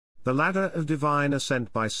The Ladder of Divine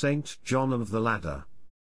Ascent by St John of the Ladder.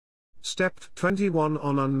 Step 21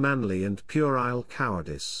 on unmanly and puerile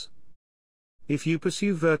cowardice. If you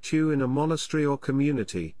pursue virtue in a monastery or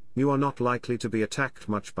community, you are not likely to be attacked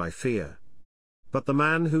much by fear. But the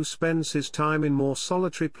man who spends his time in more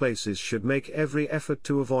solitary places should make every effort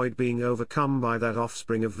to avoid being overcome by that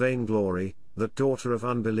offspring of vainglory, that daughter of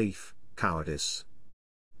unbelief, cowardice.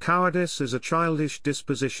 Cowardice is a childish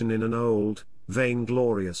disposition in an old,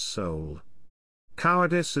 vainglorious soul.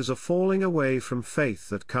 Cowardice is a falling away from faith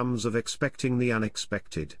that comes of expecting the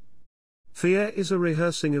unexpected. Fear is a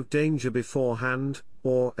rehearsing of danger beforehand,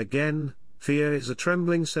 or, again, fear is a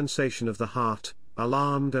trembling sensation of the heart,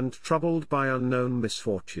 alarmed and troubled by unknown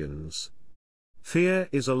misfortunes. Fear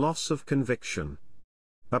is a loss of conviction.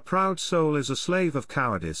 A proud soul is a slave of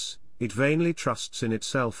cowardice, it vainly trusts in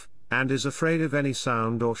itself, and is afraid of any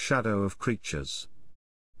sound or shadow of creatures.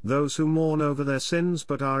 Those who mourn over their sins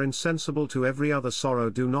but are insensible to every other sorrow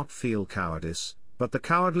do not feel cowardice, but the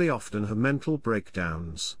cowardly often have mental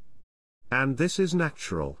breakdowns. And this is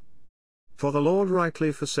natural. For the Lord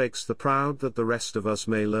rightly forsakes the proud that the rest of us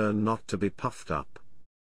may learn not to be puffed up.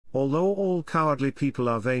 Although all cowardly people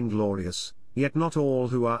are vainglorious, yet not all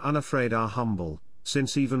who are unafraid are humble,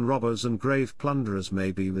 since even robbers and grave plunderers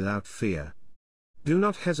may be without fear. Do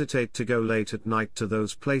not hesitate to go late at night to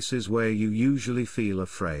those places where you usually feel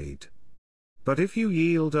afraid. But if you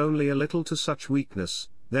yield only a little to such weakness,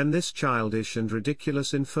 then this childish and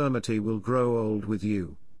ridiculous infirmity will grow old with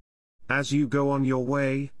you. As you go on your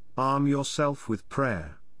way, arm yourself with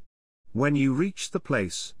prayer. When you reach the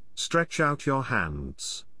place, stretch out your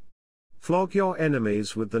hands. Flog your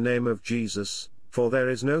enemies with the name of Jesus, for there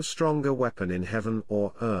is no stronger weapon in heaven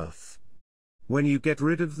or earth. When you get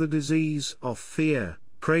rid of the disease of fear,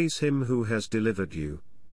 praise Him who has delivered you.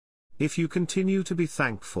 If you continue to be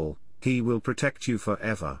thankful, He will protect you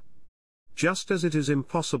forever. Just as it is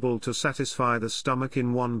impossible to satisfy the stomach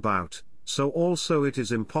in one bout, so also it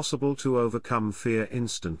is impossible to overcome fear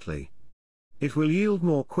instantly. It will yield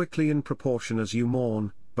more quickly in proportion as you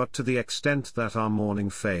mourn, but to the extent that our mourning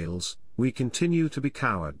fails, we continue to be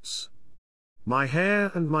cowards. My hair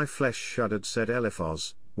and my flesh shuddered, said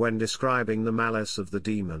Eliphaz, when describing the malice of the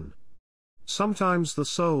demon. Sometimes the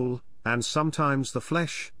soul, and sometimes the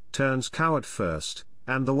flesh, turns coward first,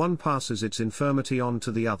 and the one passes its infirmity on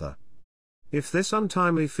to the other. If this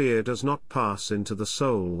untimely fear does not pass into the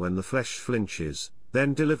soul when the flesh flinches,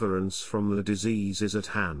 then deliverance from the disease is at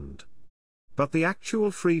hand. But the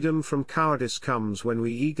actual freedom from cowardice comes when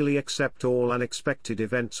we eagerly accept all unexpected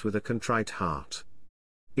events with a contrite heart.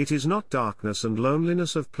 It is not darkness and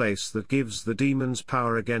loneliness of place that gives the demons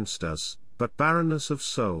power against us, but barrenness of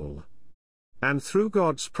soul. And through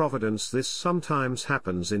God's providence this sometimes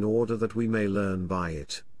happens in order that we may learn by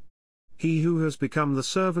it. He who has become the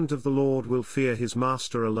servant of the Lord will fear his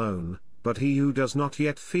master alone, but he who does not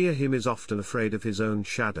yet fear him is often afraid of his own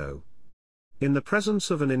shadow. In the presence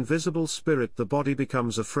of an invisible spirit the body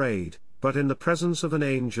becomes afraid, but in the presence of an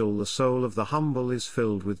angel the soul of the humble is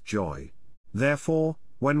filled with joy. Therefore,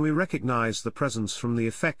 when we recognize the presence from the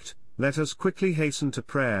effect, let us quickly hasten to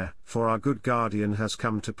prayer, for our good guardian has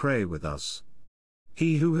come to pray with us.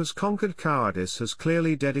 He who has conquered cowardice has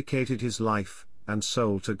clearly dedicated his life and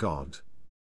soul to God.